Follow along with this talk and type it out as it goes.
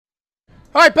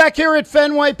All right, back here at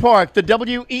Fenway Park, the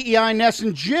WEEI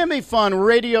Nesson Jimmy Fun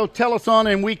Radio Telethon,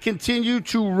 and we continue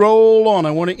to roll on.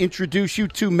 I want to introduce you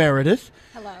to Meredith.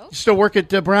 Hello. You still work at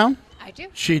Brown? I do.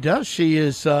 She does. She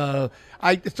is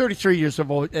 33 years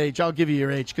of age. I'll give you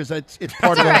your age because it's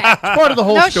part of right. it's part of the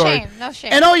whole No story. shame. No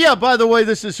shame. And yeah, by the way,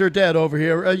 this is her dad over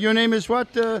here. Your name is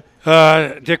what?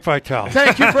 Dick Vitale.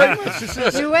 Thank you very much. This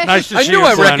is You wish. Nice to I see knew you,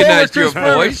 I son. recognized your Chris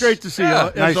Berman, voice. it's great to see you.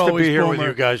 As Nice to always, be here with Boomer.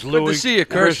 you guys. to Louis, see you,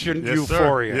 Chris. Christian Yes,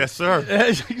 Euphoria. sir.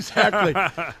 Yes, sir. Exactly.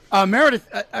 Meredith,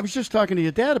 I was just talking to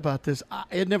your dad about this. I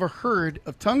had never heard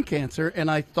of tongue cancer, and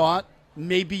I thought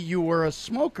maybe you were a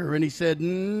smoker. And he said,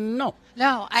 no.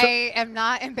 No, I am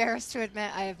not embarrassed to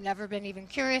admit I have never been even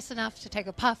curious enough to take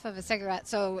a puff of a cigarette.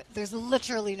 So there's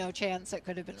literally no chance it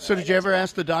could have been. So did you ever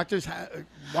ask the doctors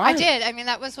why? I did. I mean,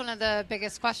 that was one of the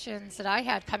biggest questions that I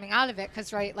had coming out of it.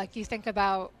 Because, right, like you think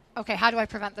about, okay, how do I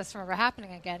prevent this from ever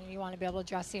happening again? And you want to be able to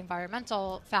address the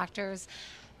environmental factors.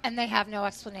 And they have no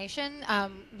explanation.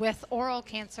 With oral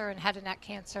cancer and head and neck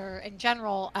cancer in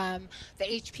general, the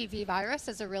HPV virus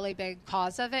is a really big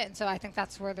cause of it. And so I think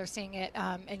that's where they're seeing it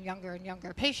in younger and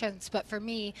younger patients. But for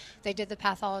me, they did the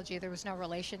pathology. There was no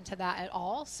relation to that at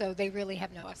all. So they really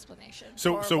have no explanation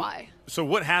for why. So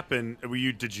what happened?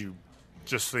 Did you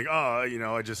just think,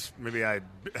 I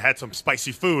had some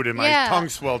spicy food and my tongue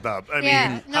swelled up? I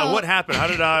mean, what happened? How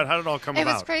did it all come about?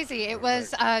 It was crazy. It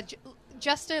was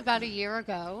just about a year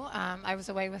ago. I was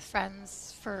away with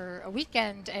friends for a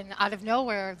weekend, and out of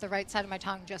nowhere, the right side of my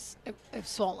tongue it was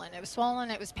swollen. It was swollen.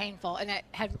 It was painful, and it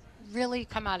had really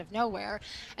come out of nowhere.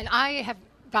 And I have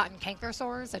gotten canker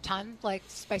sores a ton, like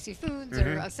spicy foods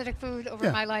or acidic food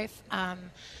over my life.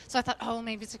 So I thought,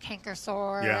 maybe it's a canker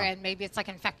sore, and maybe it's like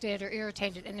infected or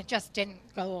irritated, and it just didn't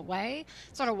go away.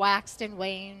 Sort of waxed and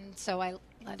waned, so I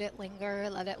let it linger,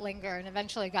 and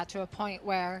eventually got to a point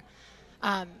where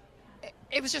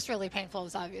it was just really painful. It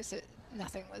was obvious it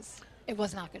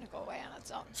was not going to go away on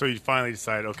its own. So you finally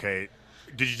decided, okay,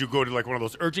 did you go to like one of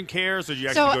those urgent cares, or did you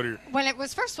actually go to when it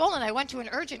was first swollen, I went to an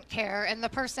urgent care, and the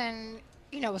person,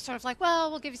 was sort of like, well,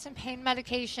 we'll give you some pain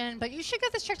medication, but you should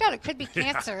get this checked out. It could be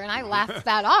cancer. And I laughed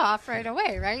that off right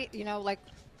away, right? Like,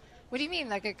 what do you mean?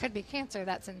 Like, it could be cancer?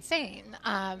 That's insane.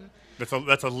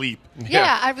 That's a leap.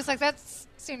 Yeah, I was like, that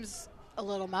seems a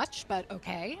little much, but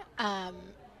okay.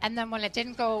 And then when it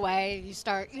didn't go away, you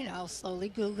start,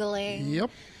 slowly Googling. Yep.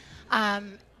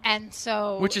 And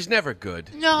so... Which is never good,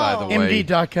 No. by the way.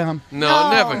 MD.com.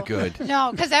 No, never good.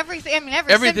 No, because every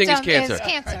Everything is symptom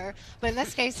cancer. But in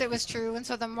this case, it was true. And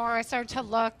so the more I started to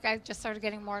look, I just started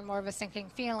getting more and more of a sinking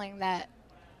feeling that,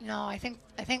 no, I think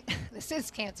this is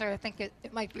cancer. I think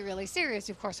it might be really serious.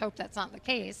 You, of course, hope that's not the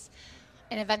case.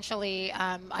 And eventually,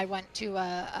 I went to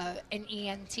an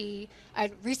ENT.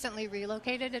 I'd recently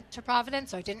relocated to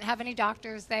Providence, so I didn't have any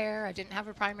doctors there. I didn't have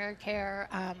a primary care.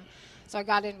 So I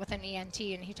got in with an ENT,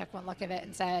 and he took one look at it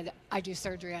and said, I do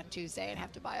surgery on Tuesday and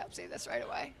have to biopsy this right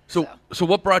away. So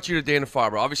what brought you to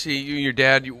Dana-Farber? Obviously, you and your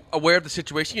dad, you aware of the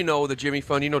situation. The Jimmy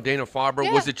Fund, Dana-Farber.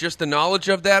 Yeah. Was it just the knowledge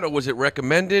of that, or was it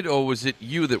recommended, or was it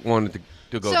you that wanted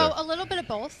to go there? So a little bit of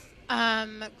both.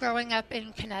 Growing up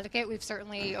in Connecticut, we've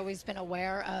certainly always been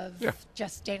aware of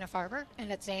just Dana-Farber and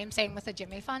its name. Same with the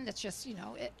Jimmy Fund. It's just,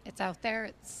 it's out there.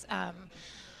 It's a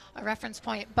reference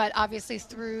point. But obviously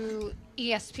through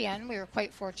ESPN, we were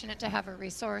quite fortunate to have a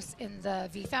resource in the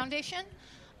V Foundation.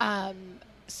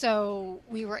 So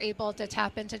we were able to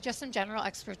tap into just some general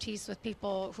expertise with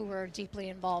people who were deeply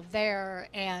involved there.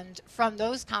 And from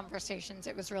those conversations,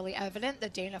 it was really evident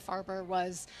that Dana-Farber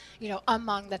was,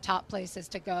 among the top places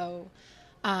to go.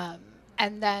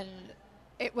 And then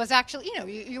it was actually,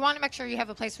 you want to make sure you have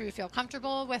a place where you feel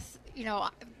comfortable with,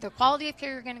 the quality of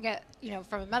care you're going to get,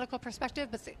 from a medical perspective,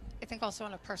 but I think also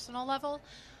on a personal level.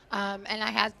 And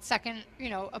I had second,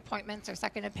 appointments or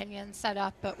second opinions set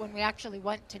up. But when we actually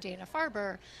went to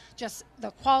Dana-Farber, just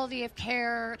the quality of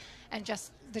care and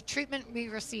just the treatment we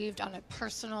received on a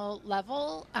personal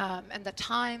level, and the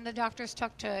time the doctors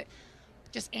took to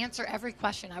just answer every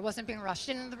question. I wasn't being rushed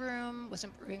into the room,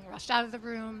 wasn't being rushed out of the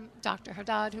room. Dr.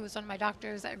 Haddad, who was one of my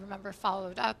doctors, I remember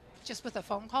followed up just with a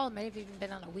phone call. It may have even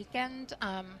been on a weekend,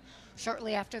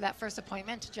 shortly after that first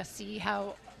appointment, to just see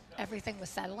how everything was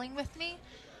settling with me.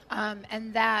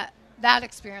 And that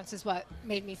experience is what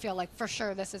made me feel like, for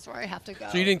sure, this is where I have to go.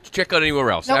 So you didn't check out anywhere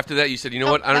else? Nope. After that, you said,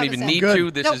 what, I don't even need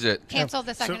to. This is it. Canceled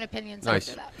the second opinions Nice.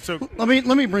 after that. So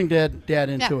Let me bring Dad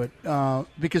into it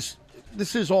because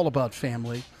this is all about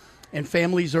family, and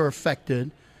families are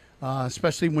affected,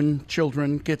 especially when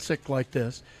children get sick like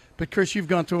this. But Chris, you've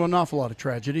gone through an awful lot of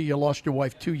tragedy. You lost your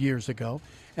wife 2 years ago,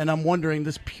 and I'm wondering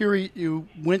this period you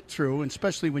went through, and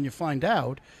especially when you find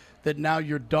out that now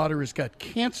your daughter has got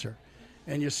cancer.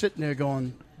 and you're sitting there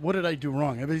going, "What did I do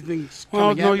wrong?" Everything's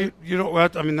Well, coming no, at me. you know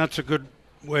what? I mean, that's a good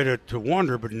way to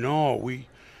wonder, but no, we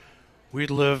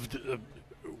lived.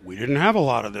 We didn't have a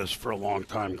lot of this for a long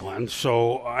time, Glenn.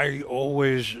 So I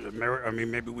always,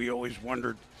 maybe we always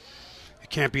wondered,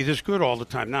 it can't be this good all the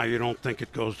time. Now, you don't think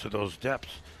it goes to those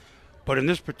depths. But in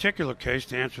this particular case,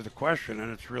 to answer the question,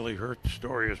 and it's really her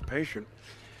story as patient,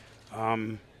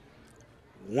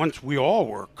 once we all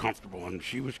were comfortable, and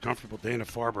she was comfortable,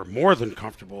 Dana-Farber, more than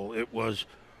comfortable, it was,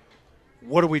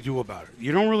 what do we do about it?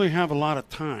 You don't really have a lot of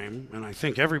time, and I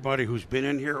think everybody who's been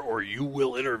in here or you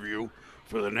will interview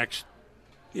for the next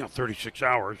 36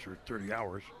 hours or 30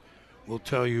 hours will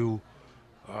tell you,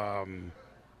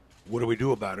 what do we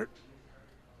do about it?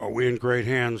 Are we in great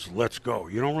hands? Let's go.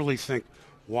 You don't really think,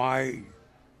 why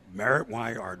Merritt?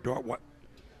 Why our daughter? What?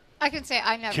 I can say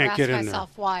I never Can't asked get in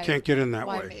myself there. why. Can't get in that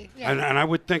way. Me. Yeah. And I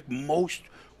would think most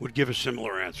would give a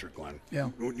similar answer, Glenn.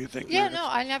 Yeah. Wouldn't you think? Yeah, Meredith? no,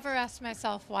 I never asked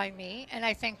myself why me. And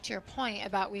I think to your point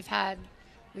about we've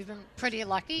been pretty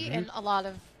lucky in a lot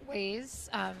of ways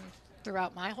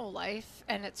throughout my whole life.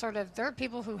 And it's sort of, there are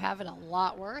people who have it a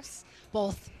lot worse,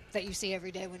 both that you see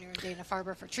every day when you're in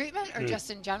Dana-Farber for treatment or just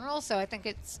in general. So I think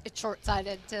it's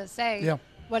short-sighted to say,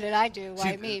 what did I do?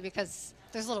 Why me? Because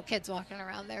there's little kids walking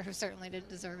around there who certainly didn't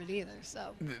deserve it either.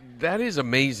 So that is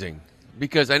amazing.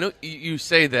 Because I know you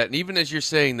say that, and even as you're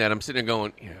saying that, I'm sitting there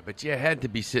going, yeah, but you had to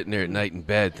be sitting there at night in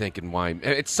bed thinking, why?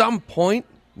 At some point,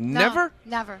 never?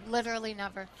 No, never. Literally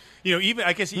never. Even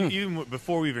I guess even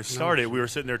before we even started, we were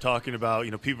sitting there talking about,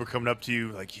 people coming up to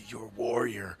you like, you're a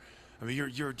warrior. I mean,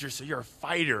 you're a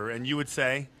fighter, and you would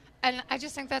say. And I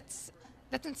just think that's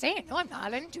insane. No, I'm not. I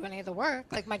didn't do any of the work.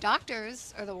 Like, my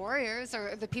doctors are the warriors,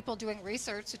 or the people doing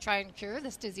research to try and cure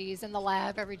this disease in the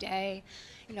lab every day,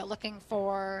 looking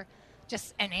for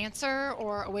just an answer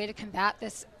or a way to combat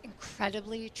this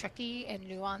incredibly tricky and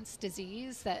nuanced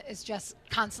disease that is just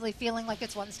constantly feeling like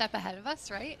it's one step ahead of us,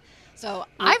 right? So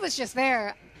I was just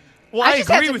there. Well, I I just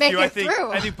had agree to with make you. it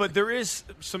through. I think, but there is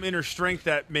some inner strength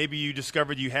that maybe you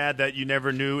discovered you had that you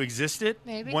never knew existed.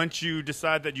 Maybe. Once you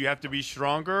decide that you have to be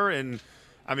stronger, and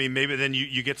I mean, maybe then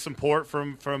you get support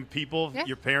from people,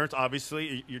 your parents,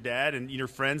 obviously, your dad, and your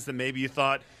friends that maybe you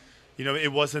thought,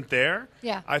 it wasn't there.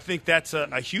 Yeah. I think that's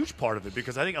a huge part of it,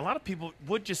 because I think a lot of people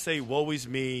would just say, woe is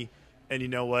me, and you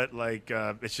know what, like,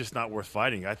 it's just not worth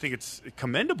fighting. I think it's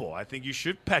commendable. I think you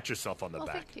should pat yourself on the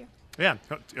back. Thank you. Yeah.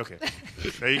 Okay.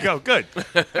 There you go. Good.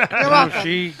 You're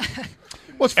welcome.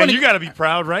 What's And funny? you got to be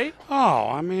proud, right? Oh,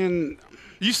 I mean,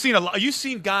 You've seen a lot. You've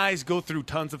seen guys go through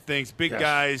tons of things. Big Yes.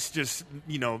 guys, just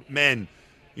men,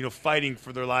 fighting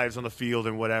for their lives on the field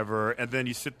and whatever. And then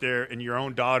you sit there, and your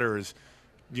own daughter is,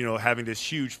 having this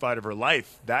huge fight of her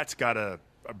life. That's got to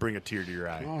bring a tear to your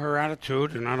eye. well, her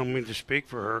attitude, and I don't mean to speak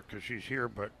for her because she's here,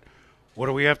 but what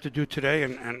do we have to do today?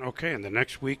 And okay, in the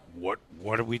next week, what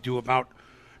do we do about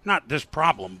not this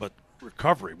problem, but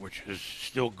recovery, which is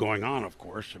still going on, of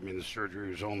course. I mean, the surgery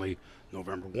was only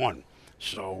November 1.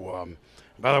 So,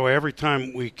 by the way, every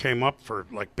time we came up for,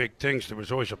 like, big things, there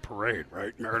was always a parade,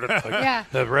 right, Meredith? Like, Yeah.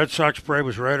 The Red Sox parade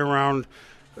was right around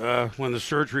when the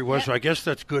surgery was. Yeah. So I guess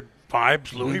that's good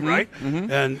vibes, Louis, right?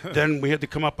 And then we had to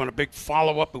come up on a big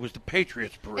follow-up. It was the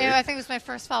Patriots parade. Yeah, I think it was my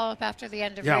first follow-up after the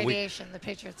end of Yeah, we radiation. The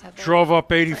Patriots had their Drove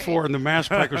up 84, parade. and the Mass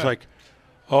Pike was like,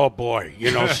 oh, boy.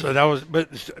 So that was – but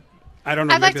I don't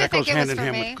know. I'd like Maybe to that goes think it hand was in for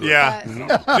hand me. with good.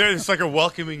 Yeah. It's like a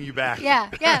welcoming you back.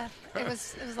 Yeah. It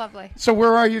was lovely. So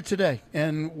where are you today,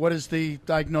 and what is the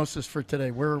diagnosis for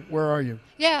today? Where are you?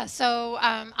 Yeah, so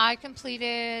I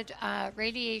completed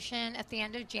radiation at the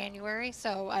end of January,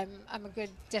 so I'm a good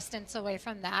distance away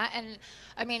from that. And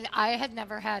I mean, I had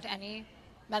never had any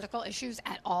medical issues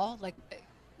at all, like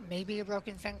maybe a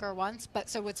broken finger once. But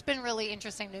so what's been really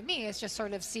interesting to me is just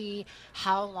sort of see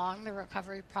how long the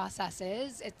recovery process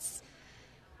is. It's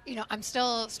I'm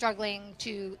still struggling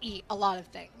to eat a lot of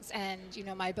things, and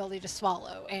my ability to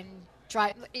swallow and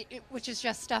dry, which is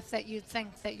just stuff that you'd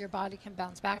think that your body can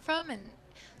bounce back from, and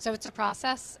so it's a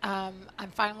process.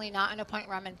 I'm finally not in a point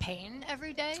where I'm in pain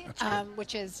every day,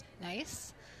 which is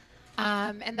nice.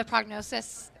 And the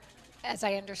prognosis, as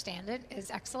I understand it, is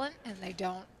excellent, and they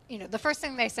don't. The first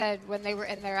thing they said when they were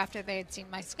in there after they had seen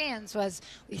my scans was,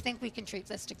 "We think we can treat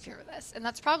this to cure this," and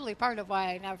that's probably part of why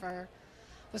I never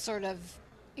was sort of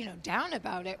down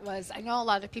about it. Was I know a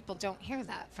lot of people don't hear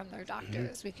that from their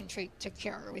doctors. We can treat to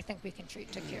cure. We think we can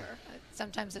treat to cure.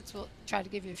 Sometimes we'll try to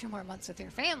give you a few more months with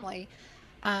your family,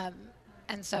 and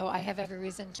so I have every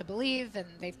reason to believe, and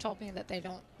they've told me that they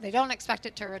don't expect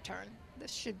it to return.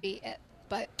 This should be it.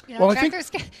 But Well, I think-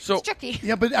 it's tricky.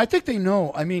 Yeah, but I think they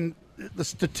know. I mean, the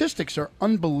statistics are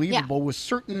unbelievable with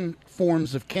certain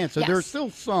forms of cancer. Yes. There are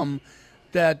still some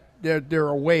that they're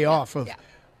a way off of. Yeah.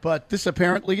 But this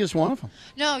apparently is one of them.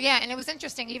 No, yeah, and it was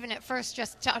interesting even at first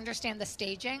just to understand the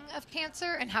staging of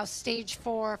cancer and how stage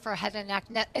 4 for head and neck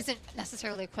isn't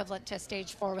necessarily equivalent to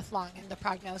stage 4 with lung and the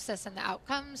prognosis and the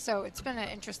outcomes. So it's been an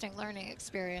interesting learning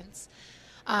experience.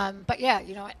 But yeah,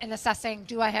 in assessing,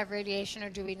 do I have radiation or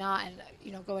do we not? And,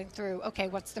 going through, okay,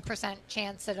 what's the percent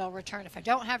chance that it'll return if I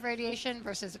don't have radiation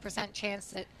versus the percent chance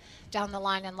that down the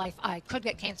line in life I could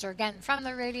get cancer again from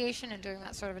the radiation, and doing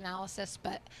that sort of analysis.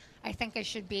 But I think I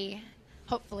should be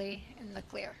hopefully in the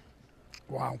clear.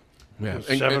 Wow. Yeah.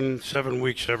 7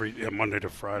 weeks every Monday to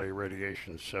Friday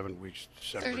radiation, 7 weeks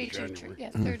December to 32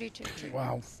 January. 32 treatments.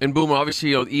 Wow. And Boomer,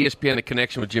 obviously, ESPN, the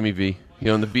connection with Jimmy V,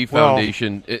 and the V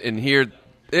Foundation, and here,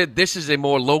 this is a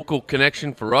more local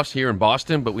connection for us here in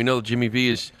Boston, but we know that Jimmy V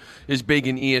is big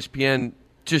in ESPN.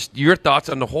 Just your thoughts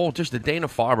on the whole, just the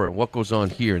Dana-Farber and what goes on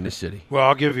here in this city. Well,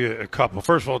 I'll give you a couple.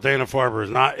 First of all, Dana-Farber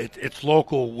is not, it's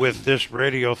local with this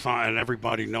radiothon and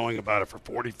everybody knowing about it for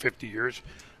 40, 50 years.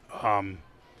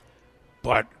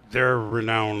 But they're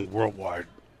renowned worldwide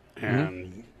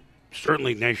and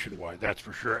certainly nationwide, that's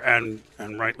for sure, and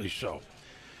rightly so.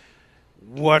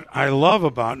 What I love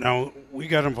about, now, we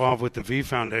got involved with the V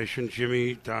Foundation.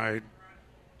 Jimmy died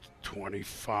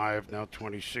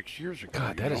 26 years ago.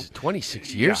 God, that is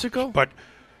 26 years ago? But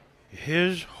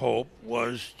his hope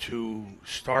was to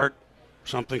start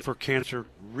something for cancer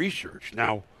research.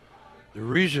 Now, the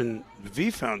reason the V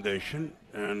Foundation,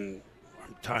 and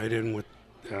I'm tied in with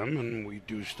them and we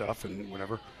do stuff and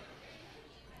whatever,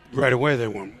 right away they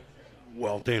went,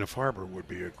 well, Dana-Farber would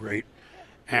be a great,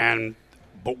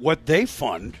 but what they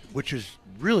fund, which is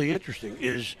really interesting,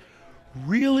 is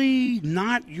really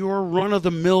not your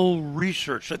run-of-the-mill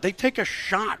research. They take a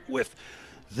shot with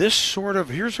this sort of,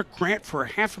 here's a grant for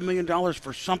 $500,000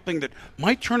 for something that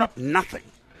might turn up nothing,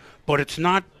 but it's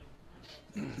not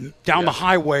down the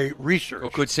highway research.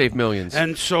 It could save millions.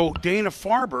 And so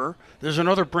Dana-Farber, there's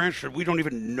another branch that we don't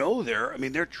even know there. I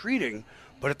mean, they're treating,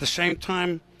 but at the same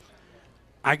time,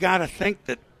 I got to think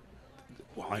that,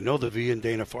 well, I know the V and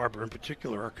Dana-Farber in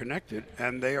particular are connected,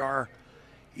 and they are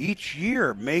each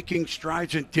year making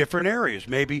strides in different areas.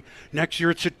 Maybe next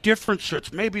year it's a different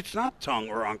search. Maybe it's not tongue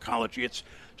or oncology. It's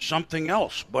something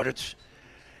else. But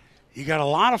you got a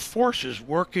lot of forces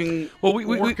working. Well,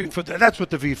 working for that. That's what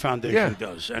the V Foundation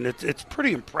does, and it's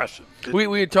pretty impressive.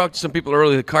 We had talked to some people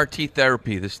earlier. The CAR T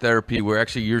therapy, this therapy where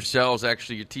actually your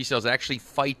T cells actually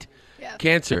fight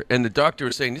cancer. And the doctor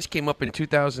was saying this came up in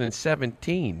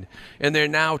 2017, and they're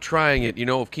now trying it.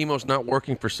 If chemo's not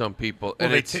working for some people,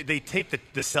 well, and they take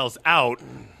the cells out,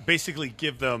 basically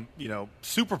give them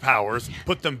superpowers,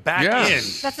 put them back in.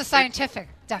 That's a scientific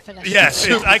definition. Yes,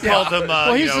 I call them.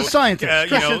 Well, he's a scientist.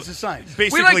 Christian's a scientist.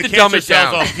 Basically, we like to dumb cancer it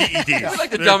cells down. off PEDs. We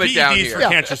like to dumb it down PEDs here. for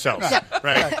cancer cells,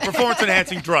 right?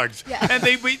 Performance-enhancing drugs, and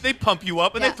they pump you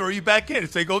up and they throw you back in and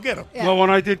say, "Go get them." Yeah. Well, when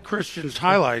I did Christian's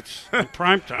highlights in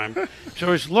primetime, so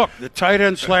always look, the tight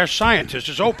end / scientist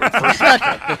is open for a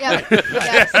second.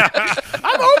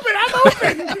 I'm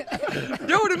open.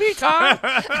 Do it to me, Tom.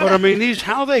 But I mean,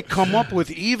 how they come up with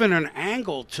even an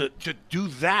angle to do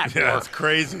that. Yeah, it's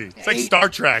crazy. It's like Star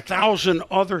Trek. 1,000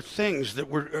 other things that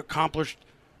were accomplished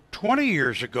 20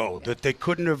 years ago that they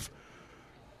couldn't have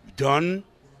done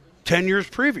 10 years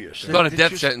previous. A lot of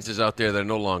death sentences out there that are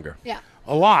no longer. Yeah.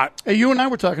 A lot. Hey, you and I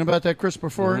were talking about that, Chris,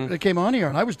 before they came on here,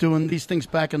 and I was doing these things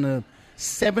back in the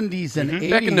 70s and 80s.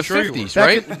 Back in the 50s,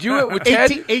 right? Did you with Ted?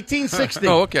 1860.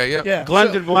 Oh, okay, yeah.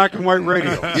 Glenn did black and white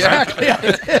radio. Exactly.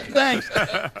 Thanks.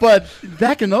 But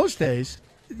back in those days,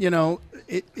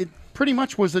 it pretty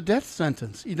much was a death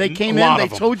sentence. They came in, they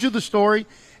told you the story,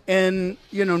 and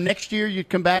next year you'd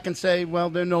come back and say, well,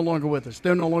 they're no longer with us.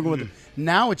 They're no longer with us.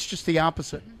 Now it's just the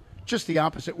opposite. Just the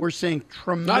opposite. We're seeing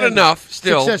tremendous Not enough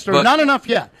still, success story. but- Not enough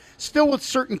yet. Still with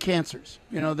certain cancers.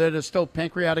 That is still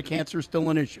pancreatic cancer is still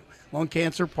an issue. Lung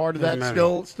cancer, part of that,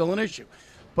 still an issue.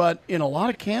 But in a lot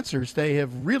of cancers, they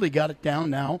have really got it down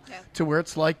now to where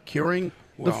it's like curing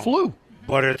the flu.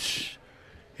 But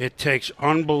it takes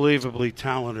unbelievably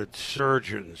talented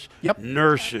surgeons,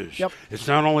 nurses. Yep. It's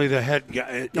not only the head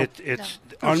guy. It's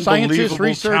unbelievable Scientists,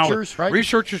 researchers, talent. right?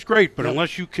 Research is great, but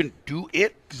unless you can do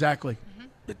it, Exactly.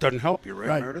 it doesn't help you, right,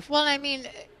 Right. Meredith? Well, I mean,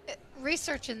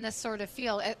 research in this sort of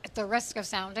field, at the risk of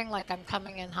sounding like I'm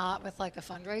coming in hot with like a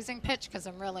fundraising pitch, because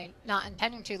I'm really not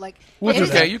intending to. We'll it do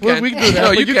is- that. you can. We can do that. No,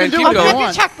 But you can. do Keep what you going.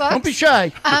 want. Checkbooks. Don't be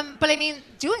shy. But I mean,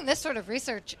 doing this sort of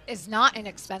research is not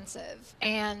inexpensive,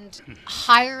 and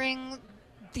hiring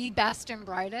the best and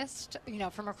brightest,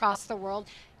 from across the world,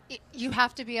 you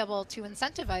have to be able to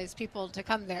incentivize people to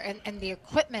come there, and the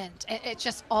equipment, it's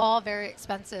just all very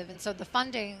expensive. And so the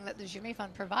funding that the Jimmy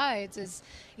Fund provides is,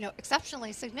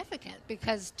 exceptionally significant,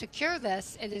 because to cure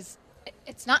this,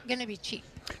 it's not going to be cheap.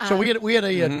 So we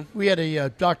had a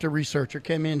doctor researcher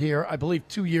came in here, I believe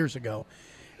 2 years ago,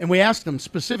 and we asked him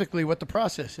specifically what the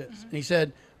process is. And he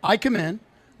said, I come in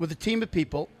with a team of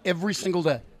people every single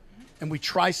day, and we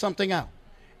try something out.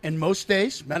 And most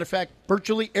days, matter of fact,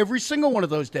 virtually every single one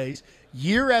of those days,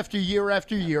 year after year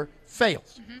after year,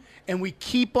 fails. And we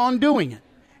keep on doing it.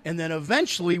 And then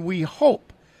eventually we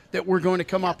hope that we're going to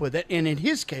come up with it. And in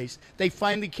his case, they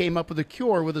finally came up with a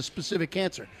cure with a specific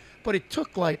cancer. But it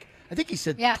took I think he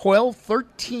said 12,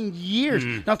 13 years.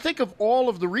 Now think of all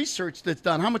of the research that's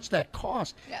done, how much that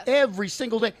cost every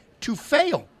single day to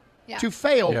fail. To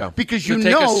fail, because you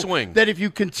know that if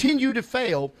you continue to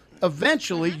fail,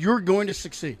 eventually you're going to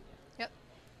succeed. Yep.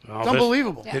 Well, It's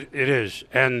unbelievable. It is.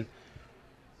 And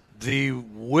the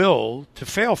will to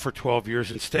fail for 12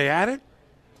 years and stay at it,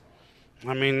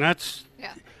 I mean, that's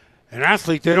an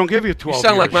athlete. They don't give you 12 years. You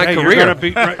sound like my Hey, career. You're gonna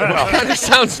be, right, well, Kind of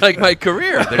sounds like my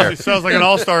career there. It sounds like an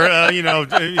all-star, What are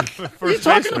you first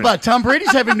talking baseman. about? Tom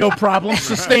Brady's having no problem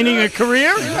sustaining a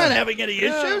career. He's not having any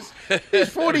issues. He's Get some of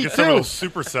 42. those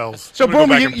super cells. So, I'm gonna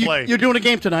go Boomer, back and play. you're doing a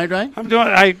game tonight, right? I'm doing.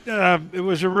 It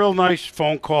was a real nice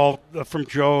phone call from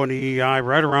Joe and EEI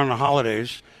right around the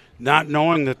holidays, not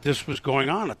knowing that this was going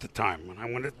on at the time. And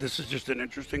I went, this is just an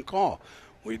interesting call.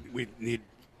 We need,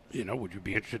 would you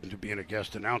be interested in being a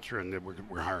guest announcer? And then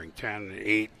we're hiring 10,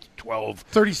 8, 12,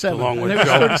 37. along with And they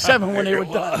were Joe. 37 when they were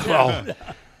done. Well,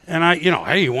 and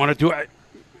hey, you want to do it?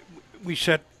 We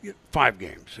said 5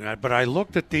 games, but I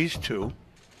looked at these two.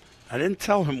 I didn't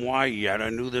tell him why yet. I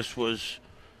knew this was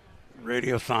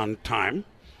Radiothon time.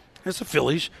 It's the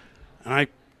Phillies, and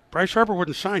Bryce Harper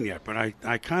wouldn't sign yet, but I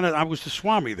was the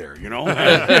Swami there,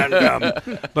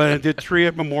 but I did 3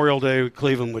 at Memorial Day with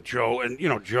Cleveland with Joe, and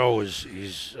Joe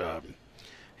he's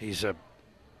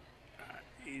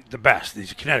the best.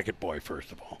 He's a Connecticut boy,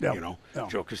 first of all. Yep. Yep.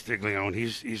 Joe Castiglione.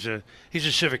 He's a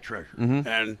civic treasure,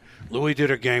 and Louis did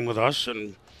a game with us,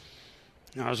 and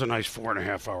it was a nice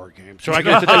 4.5-hour game. So I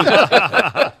get to do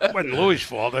it wasn't Louis'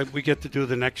 fault. We get to do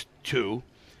the next 2,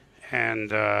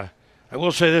 and I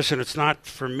will say this, and it's not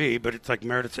for me, but it's like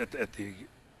Meredith's at the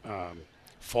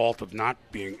fault of not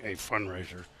being a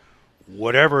fundraiser.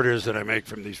 Whatever it is that I make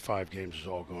from these 5 games is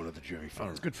all going to the Jimmy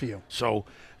Fund. It's good for you. So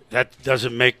that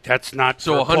doesn't make that's not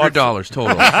So for $100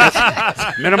 total.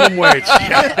 minimum wage.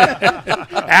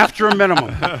 After a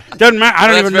minimum, doesn't matter. I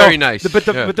don't That's even very know. nice. But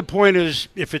Yeah. the point is,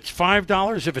 if it's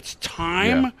 $5, if it's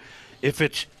time, if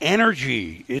it's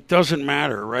energy, it doesn't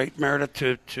matter, right, Meredith?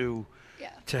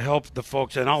 To help the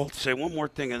folks, and I'll say one more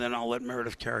thing, and then I'll let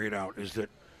Meredith carry it out. Is that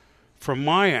from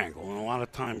my angle, and a lot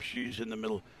of times she's in the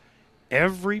middle.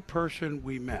 Every person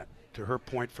we met, to her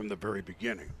point from the very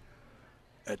beginning,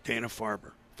 at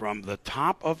Dana-Farber, from the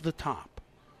top of the top,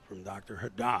 from Dr.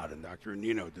 Haddad and Dr.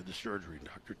 Nino did the surgery, and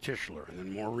Dr. Tischler, and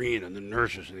then Maureen, and the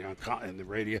nurses, and the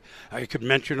radio. I could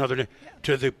mention other names.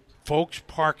 To the folks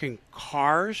parking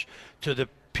cars, to the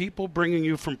people bringing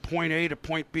you from point A to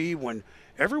point B when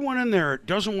everyone in there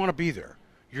doesn't want to be there.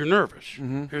 You're nervous.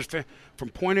 Here's from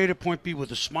point A to point B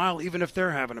with a smile, even if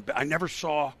they're having I never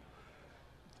saw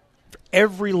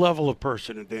every level of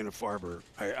person in Dana-Farber.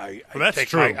 I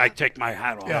take my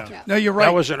hat off. Yeah. to. No, you're right.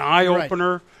 That was an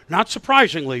eye-opener, Right. Not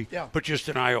surprisingly, Yeah. but just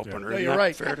an eye-opener. No, Isn't you're that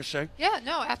right. fair to say? Yeah,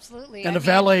 no, absolutely. And I the mean,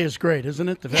 valet is great, isn't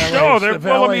it? The valet. No, is- they're- the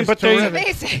well, I valet mean, is but they-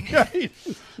 terrific. amazing.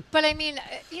 But I mean,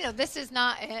 this is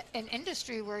not an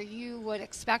industry where you would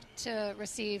expect to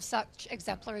receive such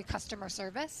exemplary customer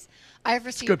service. I've good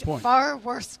received point. far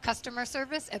worse customer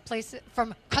service at places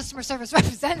from customer service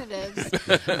representatives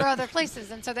for other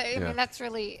places, and so I mean that's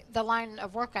really the line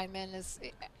of work I'm in. Is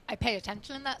I pay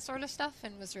attention to that sort of stuff,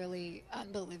 and was really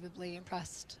unbelievably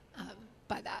impressed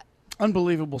by that.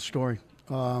 Unbelievable story.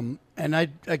 And I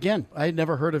had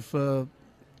never heard of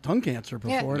tongue cancer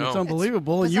before, Yeah. and No. it's It's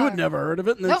unbelievable. And you had bizarre. never heard of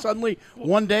it, and then No. suddenly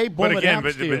one day, boom, But it again,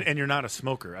 happens to you. and you're not a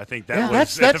smoker. I think that Yeah,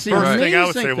 was that's the the first thing I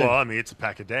would amazing say. thing. Well, I mean, it's a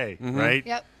pack a day, right?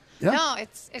 Yep. Yeah. No,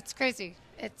 it's crazy.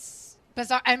 It's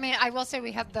bizarre. I mean, I will say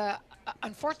we had the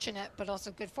unfortunate but also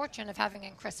good fortune of having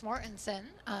in Chris Mortensen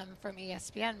from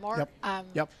ESPN.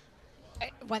 Yep.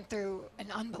 Went through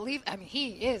an unbelievable. I mean, he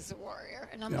is a warrior,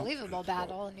 an unbelievable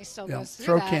battle, and he still Yeah. goes through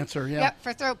Throat that. cancer, yeah. Yep,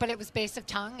 for throat, but it was base of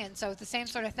tongue, and so the same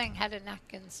sort of thing, head and neck,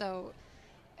 and so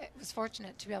it was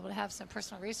fortunate to be able to have some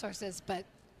personal resources, but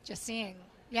just seeing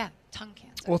Yeah, tongue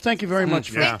cancer. Well, thank you very much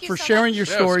for, Thank you for so sharing much. your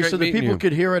Yeah, it was story great so that meeting people you.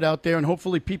 could hear it out there, and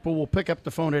hopefully people will pick up the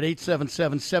phone at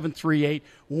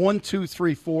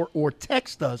 877-738-1234 or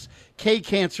text us,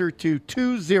 K-Cancer, to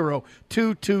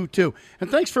 20222. And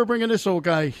thanks for bringing this old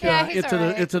guy Yeah, he's into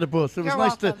all right. the booth. It was You're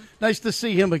welcome. nice to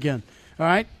see him again. All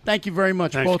right? Thank you very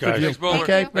much, Thanks, both guys. of you. Thanks, Bowler.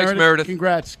 Okay, Thanks, Meredith.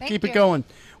 Congrats. Thank Keep you. it going.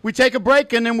 We take a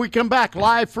break, and then we come back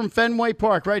live from Fenway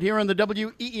Park right here on the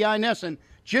WEEI Nesson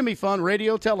Jimmy Fun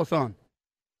Radio Telethon.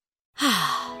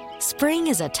 Spring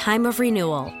is a time of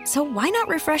renewal, so why not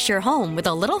refresh your home with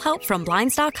a little help from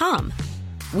Blinds.com?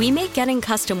 We make getting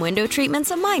custom window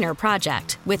treatments a minor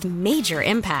project with major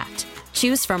impact.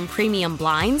 Choose from premium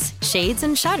blinds, shades,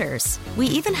 and shutters. We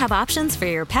even have options for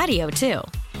your patio, too.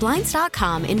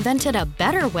 Blinds.com invented a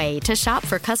better way to shop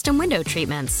for custom window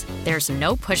treatments. There's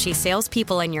no pushy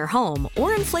salespeople in your home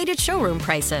or inflated showroom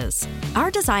prices.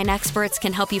 Our design experts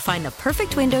can help you find the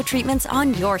perfect window treatments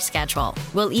on your schedule.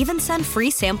 We'll even send free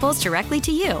samples directly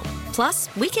to you.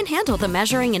 Plus, we can handle the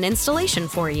measuring and installation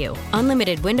for you.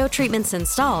 Unlimited window treatments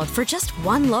installed for just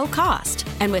one low cost.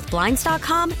 And with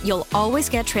Blinds.com, you'll always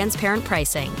get transparent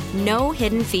pricing. No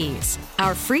hidden fees.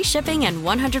 Our free shipping and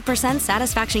 100%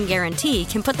 satisfaction guarantee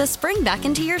can put the spring back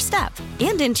into your step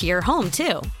and into your home,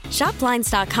 too. Shop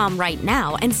Blinds.com right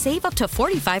now and save up to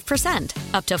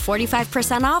 45%. Up to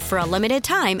 45% off for a limited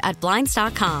time at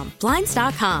Blinds.com.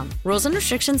 Blinds.com. Rules and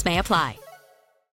restrictions may apply.